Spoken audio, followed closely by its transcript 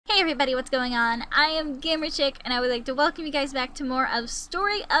everybody, what's going on? I am GamerChick, and I would like to welcome you guys back to more of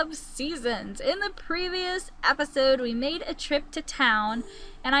Story of Seasons. In the previous episode, we made a trip to town,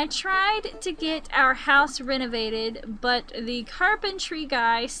 and I tried to get our house renovated, but the carpentry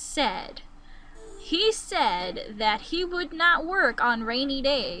guy said that he would not work on rainy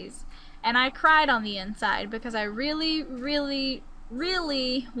days, and I cried on the inside because I really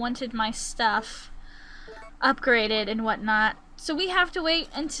wanted my stuff upgraded and whatnot. So we have to wait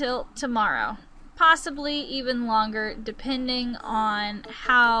until tomorrow, possibly even longer, depending on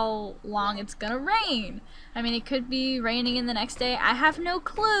how long it's gonna rain. I mean, it could be raining in the next day. I have no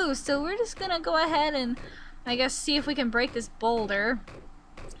clue, so we're just gonna go ahead and, I guess, see if we can break this boulder.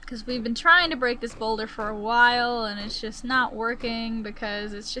 Because we've been trying to break this boulder for a while, and it's just not working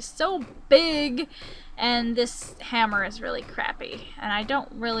because it's just so big, and this hammer is really crappy. And I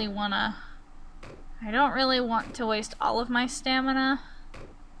don't really want to waste all of my stamina.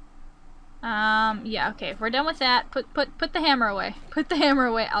 Yeah, okay, we're done with that. Put the hammer away. Put the hammer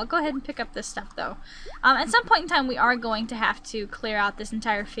away. I'll go ahead and pick up this stuff, though. At some point in time, we are going to have to clear out this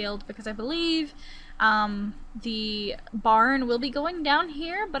entire field because I believe the barn will be going down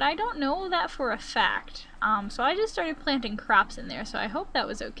here, but I don't know that for a fact. So I just started planting crops in there, so I hope that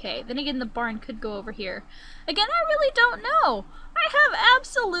was okay. Then again, the barn could go over here. Again, I really don't know. I have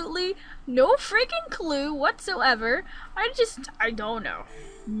absolutely no freaking clue whatsoever. I don't know.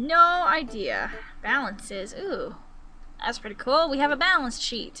 No idea. Balances. Ooh. That's pretty cool. We have a balance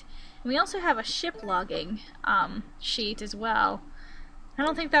sheet. And we also have a ship logging sheet as well. I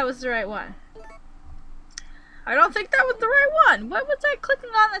don't think that was the right one. I don't think that was the right one. What was I clicking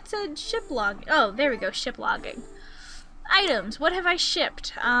on that said ship logging? Oh, there we go. Ship logging. Items. What have I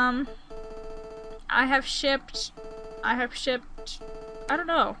shipped? I have shipped, I don't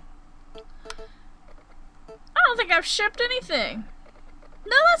know. I don't think I've shipped anything.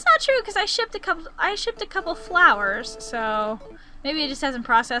 No, that's not true, because I shipped a couple flowers, so maybe it just hasn't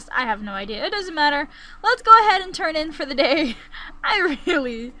processed. I have no idea. It doesn't matter. Let's go ahead and turn in for the day. I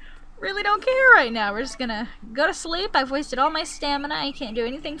really don't care right now. We're just gonna go to sleep. I've wasted all my stamina. I can't do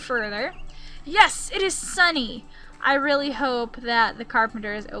anything further. Yes, it is sunny. I really hope that the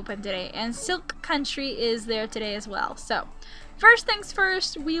carpenter is open today, and Silk Country is there today as well. So, first things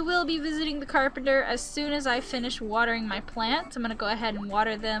first, we will be visiting the carpenter as soon as I finish watering my plants. I'm going to go ahead and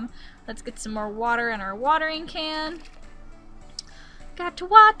water them. Let's get some more water in our watering can. Got to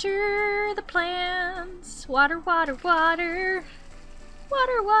water the plants. Water, water, water.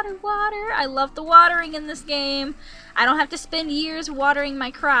 Water, water, water. I love the watering in this game. I don't have to spend years watering my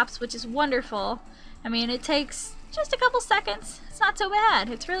crops, which is wonderful. I mean, it takes just a couple seconds. It's not so bad.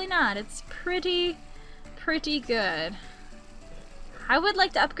 It's really not. It's pretty good. I would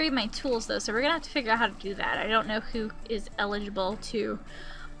like to upgrade my tools, though, so we're gonna have to figure out how to do that. I don't know who is eligible to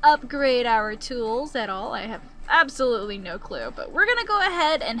upgrade our tools at all. I have absolutely no clue, but we're gonna go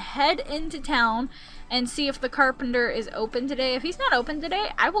ahead and head into town and see if the carpenter is open today. If he's not open today,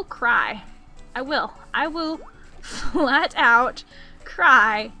 I will cry. I will flat out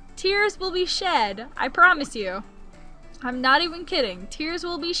cry. Tears will be shed. I promise you. I'm not even kidding. Tears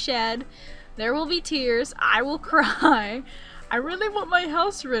will be shed. There will be tears. I will cry. I really want my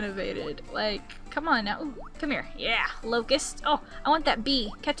house renovated. Like, come on now. Ooh, come here. Yeah, locust. Oh, I want that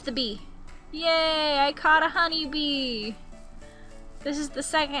bee. Catch the bee. Yay, I caught a honeybee. This is the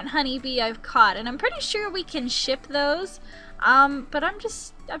second honeybee I've caught, and I'm pretty sure we can ship those. But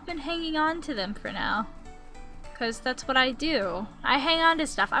I've been hanging on to them for now. Because that's what I do. I hang on to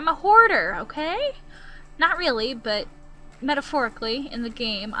stuff. I'm a hoarder, okay? Not really, but metaphorically in the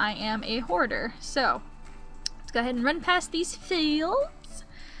game, I am a hoarder. So, let's go ahead and run past these fields.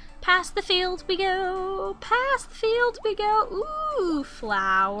 Past the fields we go. Past the fields we go. Ooh,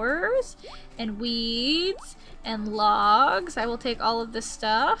 flowers and weeds and logs. I will take all of this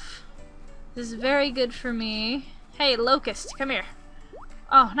stuff. This is very good for me. Hey, locust, come here.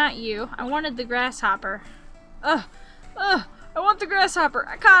 Oh, not you. I wanted the grasshopper. I want the grasshopper.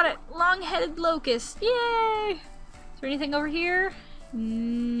 I caught it. Long-headed locust. Yay! Is there anything over here?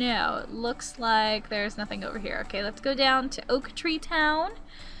 No, it looks like there's nothing over here. Okay, let's go down to Oak Tree Town,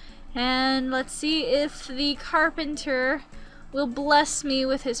 and let's see if the carpenter will bless me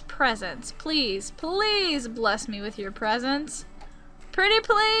with his presence. Please, please bless me with your presence. Pretty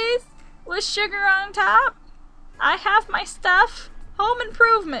please? With sugar on top? I have my stuff. Home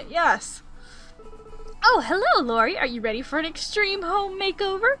improvement, yes. Oh, hello, Lori. Are you ready for an extreme home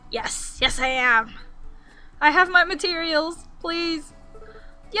makeover? Yes, yes I am. I have my materials, please.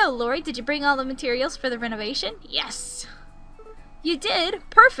 Yo, Lori, did you bring all the materials for the renovation? Yes. You did?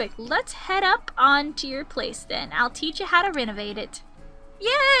 Perfect. Let's head up onto your place then. I'll teach you how to renovate it. Yay!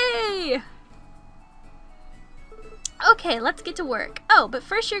 Yay! Okay, let's get to work. Oh, but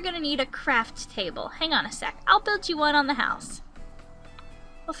first you're gonna need a craft table. Hang on a sec. I'll build you one on the house.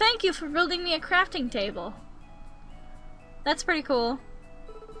 Well, thank you for building me a crafting table. That's pretty cool.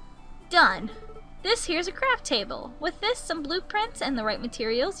 Done. This here's a craft table. With this, some blueprints, and the right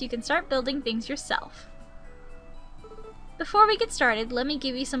materials, you can start building things yourself. Before we get started, let me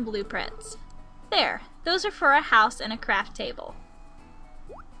give you some blueprints. There, those are for a house and a craft table.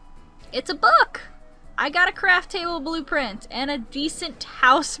 It's a book! I got a craft table blueprint and a decent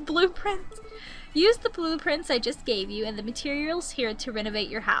house blueprint. Use the blueprints I just gave you and the materials here to renovate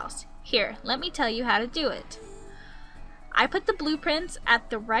your house. Here, let me tell you how to do it. I put the blueprints at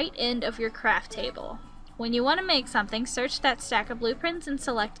the right end of your craft table. When you want to make something, search that stack of blueprints and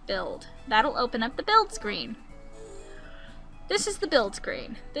select Build. That'll open up the build screen. This is the build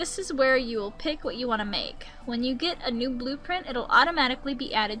screen. This is where you will pick what you want to make. When you get a new blueprint, it'll automatically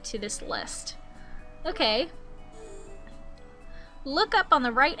be added to this list. Okay. Look up on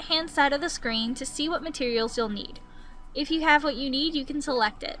the right hand side of the screen to see what materials you'll need. If you have what you need, you can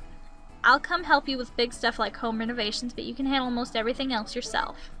select it. I'll come help you with big stuff like home renovations, but you can handle most everything else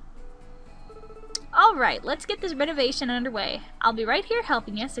yourself. Alright, let's get this renovation underway. I'll be right here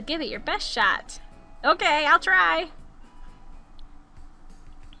helping you, so give it your best shot. Okay, I'll try.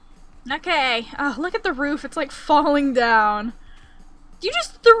 Okay. Oh, look at the roof. It's like falling down. You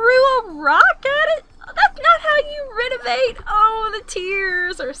just threw a rock at it? That's not how you renovate. Oh, the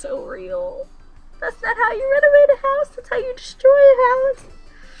tears are so real. That's not how you renovate a house. That's how you destroy a house.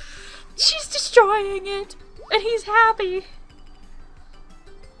 She's destroying it, and he's happy.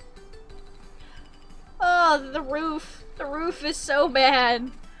 Oh, the roof. The roof is so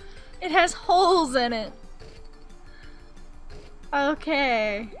bad. It has holes in it.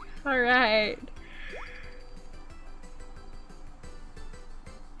 Okay. Alright.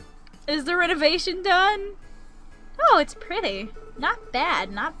 Is the renovation done? Oh, it's pretty. Not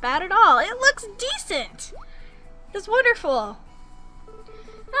bad. Not bad at all. It looks decent. It's wonderful.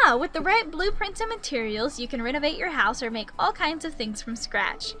 Now, with the right blueprints and materials, you can renovate your house or make all kinds of things from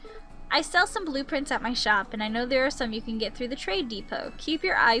scratch. I sell some blueprints at my shop, and I know there are some you can get through the trade depot. Keep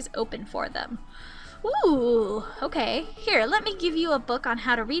your eyes open for them. Ooh, okay. Here, let me give you a book on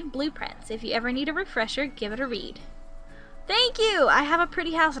how to read blueprints. If you ever need a refresher, give it a read. Thank you! I have a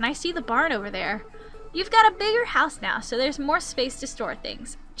pretty house, and I see the barn over there. You've got a bigger house now, so there's more space to store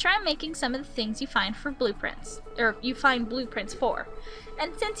things. Try making some of the things you find for blueprints, or you find blueprints for.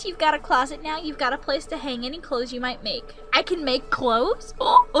 And since you've got a closet now, you've got a place to hang any clothes you might make. I can make clothes?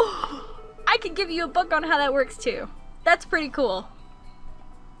 Oh, I can give you a book on how that works too. That's pretty cool.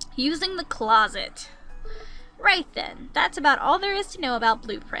 Using the closet. Right then, that's about all there is to know about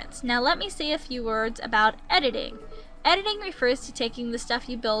blueprints. Now let me say a few words about editing. Editing refers to taking the stuff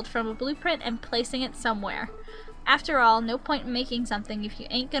you build from a blueprint and placing it somewhere. After all, no point in making something if you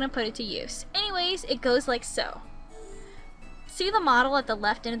ain't gonna put it to use. Anyways, it goes like so. See the model at the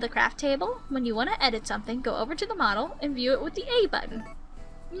left end of the craft table? When you want to edit something, go over to the model and view it with the A button.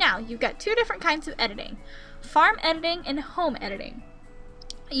 Now, you've got two different kinds of editing. Farm editing and home editing.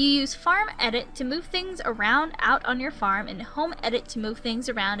 You use farm edit to move things around out on your farm and home edit to move things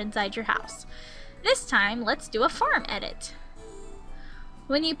around inside your house. This time, let's do a farm edit.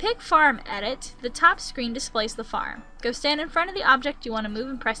 When you pick farm edit, the top screen displays the farm. Go stand in front of the object you want to move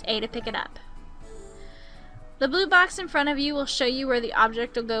and press A to pick it up. The blue box in front of you will show you where the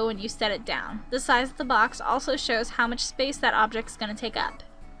object will go when you set it down. The size of the box also shows how much space that object's going to take up.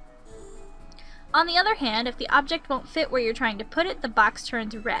 On the other hand, if the object won't fit where you're trying to put it, the box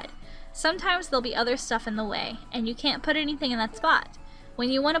turns red. Sometimes there'll be other stuff in the way, and you can't put anything in that spot. When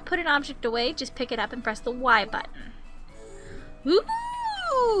you want to put an object away, just pick it up and press the Y button.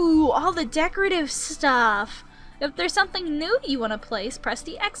 Ooh, all the decorative stuff! If there's something new you want to place, press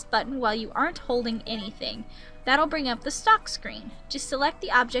the X button while you aren't holding anything. That'll bring up the stock screen. Just select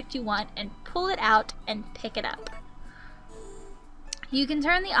the object you want and pull it out and pick it up. You can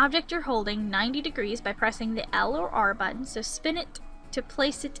turn the object you're holding 90 degrees by pressing the L or R button, so spin it to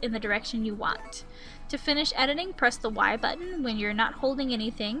place it in the direction you want. To finish editing, press the Y button. When you're not holding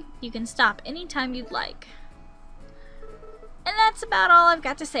anything, you can stop anytime you'd like. And that's about all I've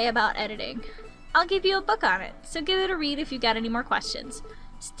got to say about editing. I'll give you a book on it, so give it a read if you've got any more questions.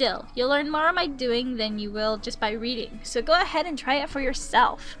 Still, you'll learn more by doing than you will just by reading, so go ahead and try it for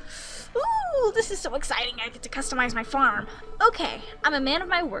yourself. Ooh, this is so exciting, I get to customize my farm. Okay, I'm a man of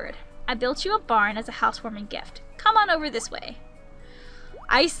my word. I built you a barn as a housewarming gift. Come on over this way.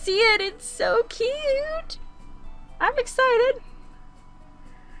 I see it, it's so cute. I'm excited.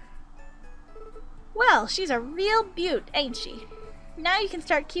 Well, she's a real beaut, ain't she? Now you can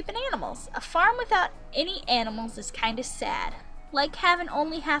start keeping animals. A farm without any animals is kinda sad. Like having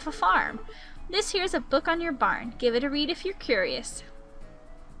only half a farm. This here's a book on your barn. Give it a read if you're curious.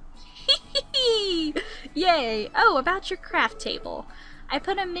 Yay! Oh, about your craft table. I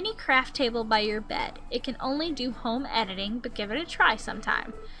put a mini craft table by your bed. It can only do home editing, but give it a try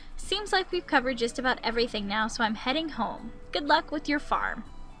sometime. Seems like we've covered just about everything now, so I'm heading home. Good luck with your farm.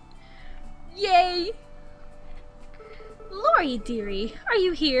 Yay! Lori, dearie, are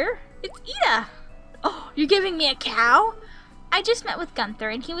you here? It's Ida! Oh, you're giving me a cow? I just met with Gunther,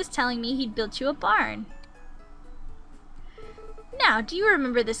 and he was telling me he'd built you a barn. Now, do you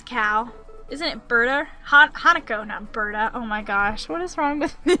remember this cow? Isn't it Berta? Hanako, not Berta. Oh my gosh, what is wrong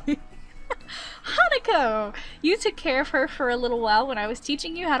with me? Hanako! You took care of her for a little while when I was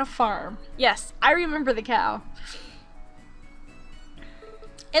teaching you how to farm. Yes, I remember the cow.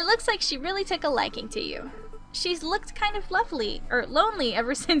 It looks like she really took a liking to you. She's looked kind of lonely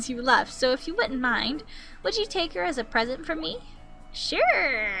ever since you left, so if you wouldn't mind, would you take her as a present from me?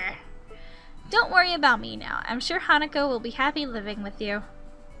 Sure! Don't worry about me now. I'm sure Hanako will be happy living with you.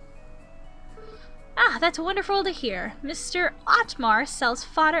 Ah, that's wonderful to hear. Mr. Otmar sells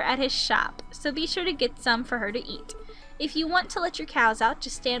fodder at his shop, so be sure to get some for her to eat. If you want to let your cows out,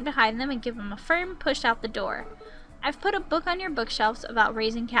 just stand behind them and give them a firm push out the door. I've put a book on your bookshelves about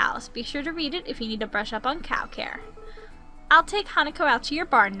raising cows. Be sure to read it if you need to brush up on cow care. I'll take Hanako out to your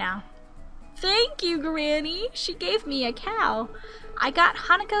barn now. Thank you, Granny. She gave me a cow. I got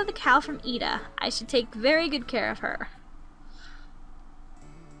Hanako the cow from Ida. I should take very good care of her.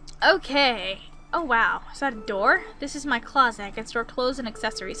 Okay. Oh wow, is that a door? This is my closet. I can store clothes and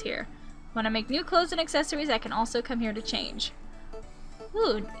accessories here. When I make new clothes and accessories, I can also come here to change.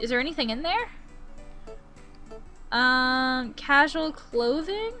 Ooh, is there anything in there? Casual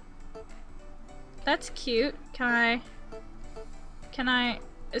clothing? That's cute. Can I,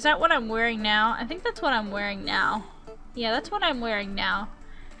 is that what I'm wearing now? I think that's what I'm wearing now. Yeah, that's what I'm wearing now.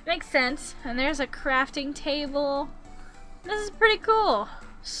 Makes sense. And there's a crafting table. This is pretty cool.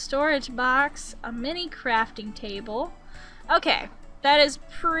 Storage box, a mini crafting table. Okay, that is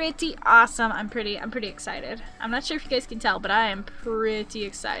pretty awesome. I'm pretty excited. I'm not sure if you guys can tell, but I am pretty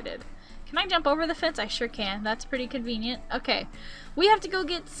excited. Can I jump over the fence? I sure can. That's pretty convenient. Okay, we have to go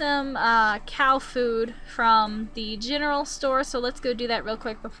get some cow food from the general store, so let's go do that real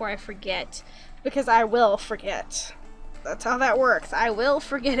quick before I forget. Because I will forget. That's how that works. I will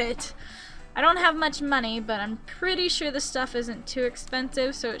forget it. I don't have much money, but I'm pretty sure the stuff isn't too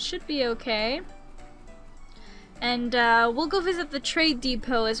expensive, so it should be okay. And we'll go visit the trade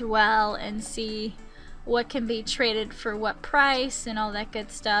depot as well and see what can be traded for what price and all that good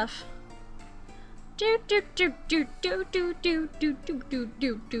stuff.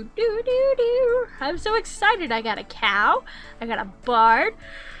 I'm so excited. I got a cow. I got a barn.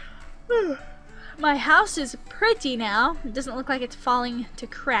 My house is pretty now. It doesn't look like it's falling to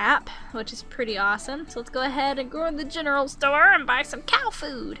crap, which is pretty awesome. So let's go ahead and go to the general store and buy some cow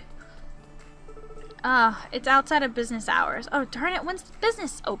food. It's outside of business hours. Oh, darn it. When's the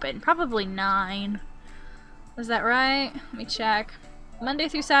business open? Probably 9. Is that right? Let me check. Monday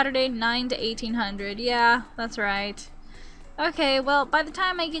through Saturday, 9 to 1800. Yeah, that's right. Okay, well, by the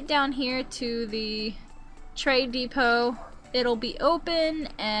time I get down here to the trade depot, it'll be open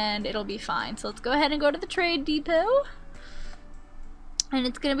and it'll be fine. So let's go ahead and go to the trade depot. And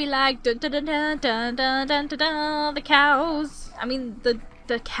it's gonna be like dun dun dun dun dun dun dun dun, dun the cows. I mean the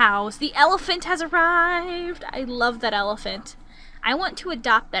cows. The elephant has arrived. I love that elephant. I want to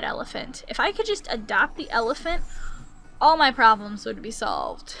adopt that elephant. If I could just adopt the elephant, all my problems would be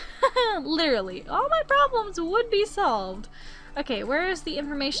solved. Literally, all my problems would be solved. Okay, where is the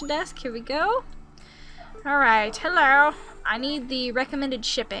information desk? Here we go. Alright, hello. I need the recommended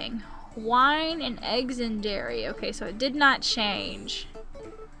shipping. Wine and eggs and dairy. Okay, so it did not change.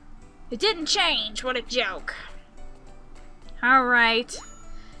 It didn't change! What a joke! Alright.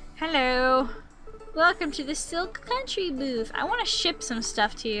 Hello. Welcome to the Silk Country booth. I want to ship some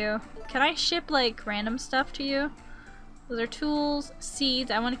stuff to you. Can I ship, like, random stuff to you? Those are tools,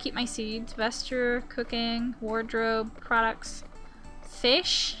 seeds. I want to keep my seeds. Vesture, cooking, wardrobe, products.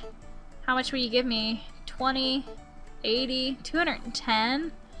 Fish? How much will you give me? 20, 80,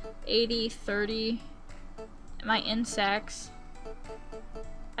 210, 80, 30. My insects.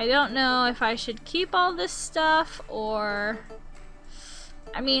 I don't know if I should keep all this stuff or...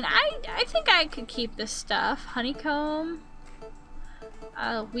 I mean, I think I could keep this stuff. Honeycomb.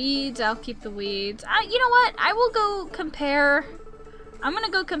 Weeds, I'll keep the weeds. You know what? I will go compare... I'm gonna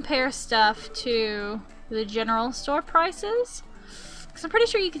go compare stuff to the general store prices. Because I'm pretty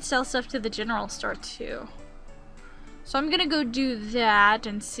sure you can sell stuff to the general store too. So I'm gonna go do that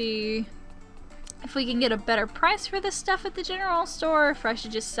and see if we can get a better price for this stuff at the general store, or if I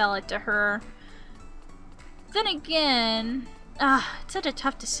should just sell it to her. Then again, it's such a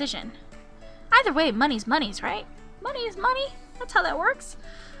tough decision. Either way, money's money's, right? Money is money. That's how that works.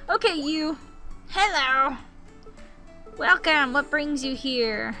 Okay, you. Hello. Welcome. What brings you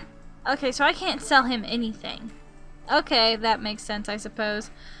here? Okay, so I can't sell him anything. Okay, that makes sense, I suppose.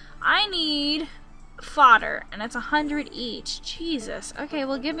 I need fodder, and it's 100 each. Jesus. Okay,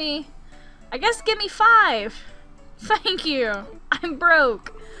 well, give me 5. Thank you. I'm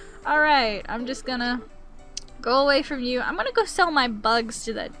broke. Alright, I'm just gonna go away from you. I'm gonna go sell my bugs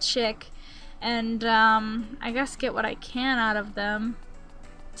to that chick, and I guess get what I can out of them,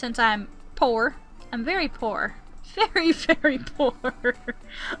 since I'm poor. I'm very poor. Very, very poor.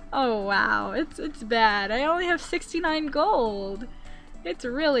 Oh wow, it's bad. I only have 69 gold. It's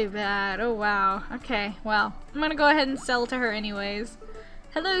really bad. Oh wow. Okay, well, I'm gonna go ahead and sell to her anyways.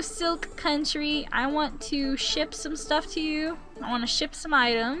 Hello, Silk Country. I want to ship some stuff to you. I want to ship some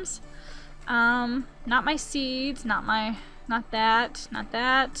items. Not my seeds, not that.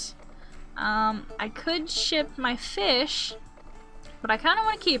 I could ship my fish, but I kind of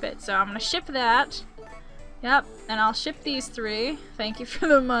want to keep it, so I'm gonna ship that. Yep, and I'll ship these 3. Thank you for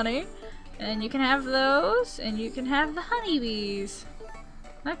the money. And you can have those, and you can have the honeybees.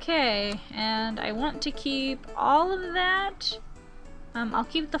 Okay, and I want to keep all of that. I'll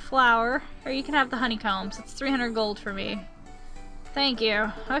keep the flower, or you can have the honeycombs. It's 300 gold for me. Thank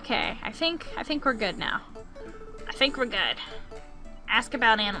you. Okay, I think we're good now. I think we're good. Ask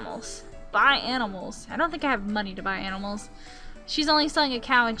about animals. Buy animals. I don't think I have money to buy animals. She's only selling a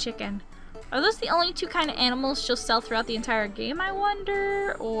cow and chicken. Are those the only 2 kind of animals she'll sell throughout the entire game, I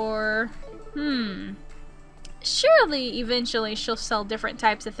wonder? Or, surely, eventually, she'll sell different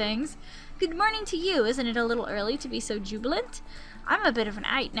types of things. Good morning to you. Isn't it a little early to be so jubilant? I'm a bit of a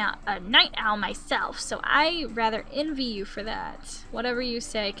night owl myself, so I rather envy you for that. Whatever you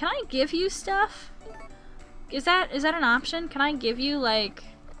say. Can I give you stuff? Is that an option? Can I give you, like...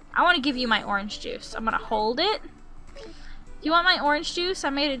 I want to give you my orange juice. I'm gonna hold it. You want my orange juice?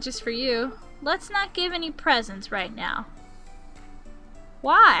 I made it just for you. Let's not give any presents right now.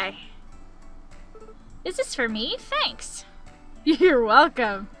 Why? Is this for me? Thanks. You're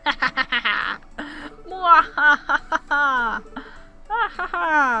welcome.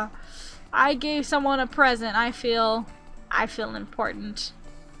 I gave someone a present. I feel important.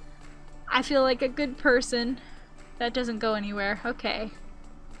 I feel like a good person. That doesn't go anywhere. Okay.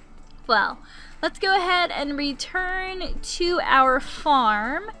 Well, let's go ahead and return to our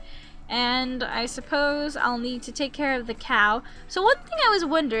farm, and I suppose I'll need to take care of the cow. So one thing I was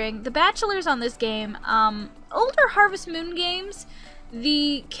wondering, the bachelors on this game, older Harvest Moon games,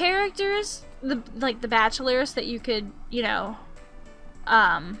 the characters, like the bachelors that you could, you know,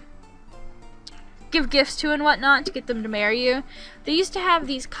 give gifts to and whatnot to get them to marry you, they used to have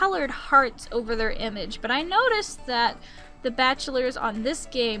these colored hearts over their image, but I noticed that the bachelors on this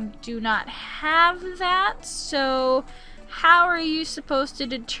game do not have that, so how are you supposed to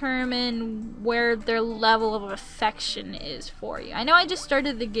determine where their level of affection is for you? I know I just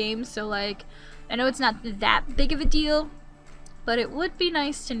started the game, so like, I know it's not that big of a deal, but it would be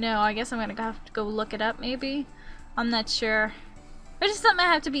nice to know. I guess I'm gonna have to go look it up maybe. I'm not sure. It's just something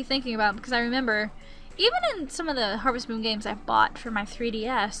I have to be thinking about, because I remember, even in some of the Harvest Moon games I bought for my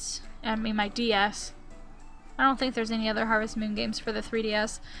 3DS, I mean my DS, I don't think there's any other Harvest Moon games for the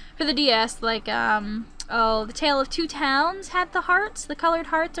 3DS. For the DS, like, oh, The Tale of Two Towns had the hearts, the colored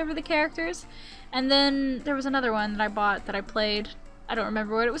hearts over the characters. And then there was another one that I bought that I played. I don't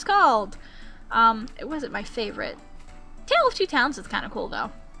remember what it was called. It wasn't my favorite. Tale of Two Towns is kind of cool,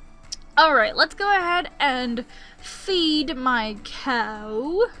 though. Alright, let's go ahead and feed my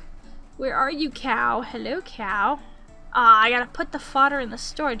cow. Where are you, cow? Hello, cow. I gotta put the fodder in the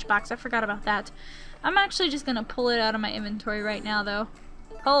storage box. I forgot about that. I'm actually just gonna pull it out of my inventory right now, though.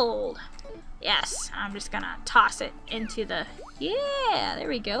 Hold. Yes, I'm just gonna toss it into the... Yeah, there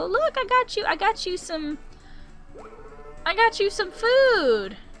we go. Look, I got you some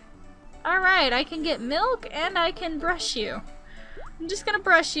food. Alright, I can get milk and I can brush you. I'm just gonna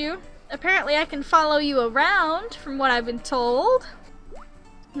brush you. Apparently I can follow you around, from what I've been told.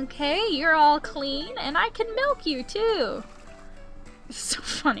 Okay, you're all clean, and I can milk you, too. It's so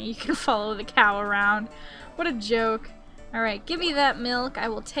funny, you can follow the cow around. What a joke. Alright, give me that milk, I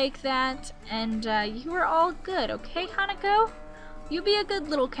will take that, and you are all good, okay, Hanako? You be a good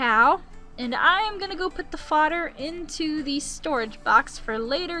little cow, and I am gonna go put the fodder into the storage box for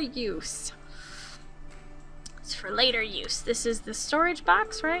later use. It's for later use. This is the storage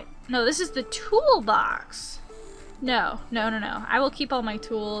box, right? No, this is the toolbox. No. I will keep all my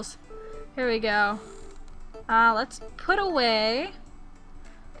tools. Here we go. Let's put away...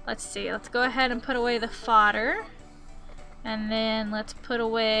 Let's see. Let's go ahead and put away the fodder. And then let's put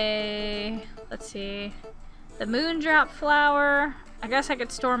away... Let's see. The moondrop flower. I guess I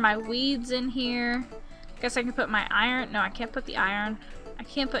could store my weeds in here. I guess I can put my iron. No, I can't put the iron. I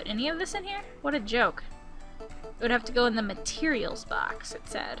can't put any of this in here? What a joke. It would have to go in the materials box, it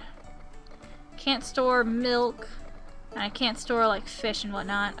said. Can't store milk. And I can't store like fish and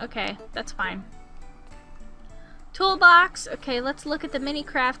whatnot. Okay, that's fine. Toolbox. Okay, let's look at the mini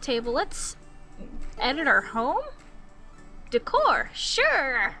craft table. Let's edit our home. Decor.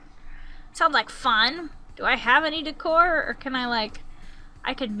 Sure. Sounds like fun. Do I have any decor, or can I like...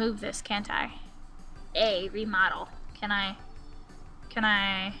 I can move this, can't I? A remodel. Can I...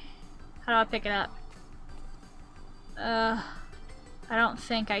 How do I pick it up? I don't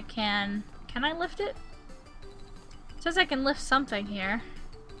think I can. Can I lift it? It says I can lift something here.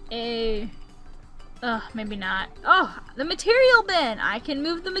 Maybe not. Oh, the material bin! I can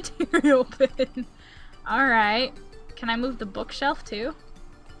move the material bin. Alright. Can I move the bookshelf too?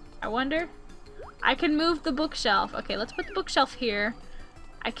 I wonder. I can move the bookshelf. Okay, let's put the bookshelf here.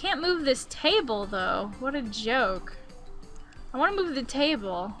 I can't move this table though. What a joke. I want to move the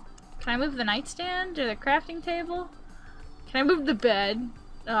table. Can I move the nightstand or the crafting table? Can I move the bed?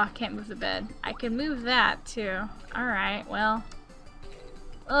 Oh, I can't move the bed. I can move that too. Alright, well.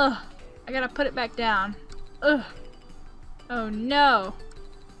 Ugh. I gotta put it back down. Ugh. Oh no.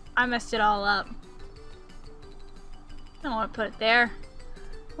 I messed it all up. I don't want to put it there.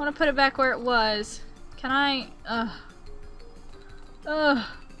 I want to put it back where it was. Can I? Ugh.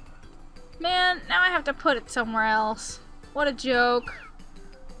 Man, now I have to put it somewhere else. What a joke.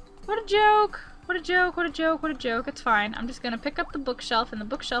 What a joke. What a joke, what a joke, what a joke. It's fine. I'm just gonna pick up the bookshelf, and the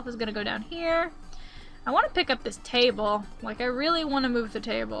bookshelf is gonna go down here. I want to pick up this table. Like, I really want to move the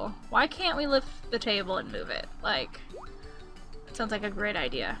table. Why can't we lift the table and move it? Like, it sounds like a great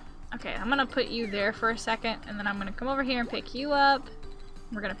idea. Okay, I'm gonna put you there for a second, and then I'm gonna come over here and pick you up.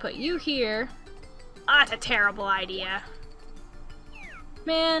 We're gonna put you here. Ah, it's a terrible idea.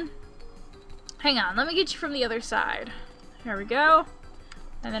 Man. Hang on, let me get you from the other side. There we go.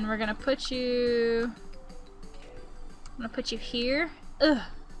 And then we're gonna put you... I'm gonna put you here. Ugh.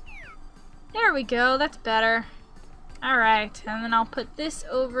 There we go, that's better. Alright, and then I'll put this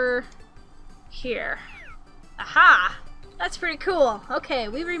over here. Aha! That's pretty cool. Okay,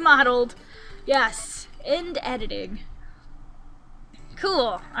 we remodeled. Yes, end editing.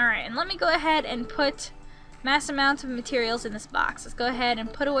 Cool. Alright, and let me go ahead and put mass amounts of materials in this box. Let's go ahead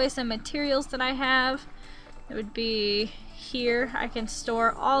and put away some materials that I have. It would be here. I can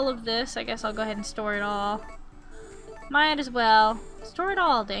store all of this. I guess I'll go ahead and store it all. Might as well. Store it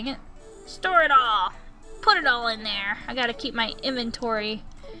all, dang it. Store it all. Put it all in there. I gotta keep my inventory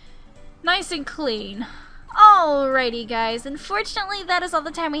nice and clean. Alrighty guys, unfortunately that is all the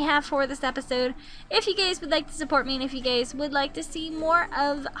time we have for this episode. If you guys would like to support me and if you guys would like to see more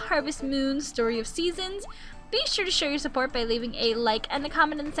of Harvest Moon's Story of Seasons, be sure to show your support by leaving a like and a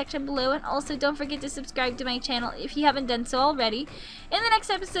comment in the section below, and also don't forget to subscribe to my channel if you haven't done so already. In the next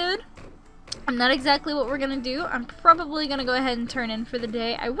episode, I'm not exactly what we're gonna do. I'm probably gonna go ahead and turn in for the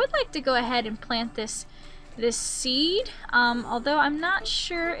day. I would like to go ahead and plant this seed, although I'm not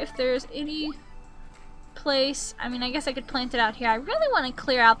sure if there's any place. I mean, I guess I could plant it out here. I really want to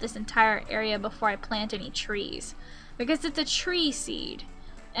clear out this entire area before I plant any trees, because it's a tree seed,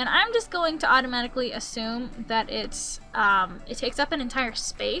 and I'm just going to automatically assume that it's it takes up an entire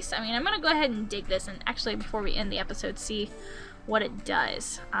space. I mean, I'm gonna go ahead and dig this, and actually before we end the episode, see what it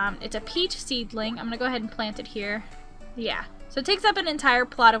does. It's a peach seedling. I'm gonna go ahead and plant it here. Yeah, so it takes up an entire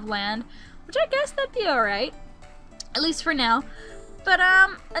plot of land, which I guess that'd be alright, at least for now. But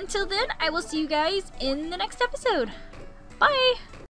until then, I will see you guys in the next episode. Bye!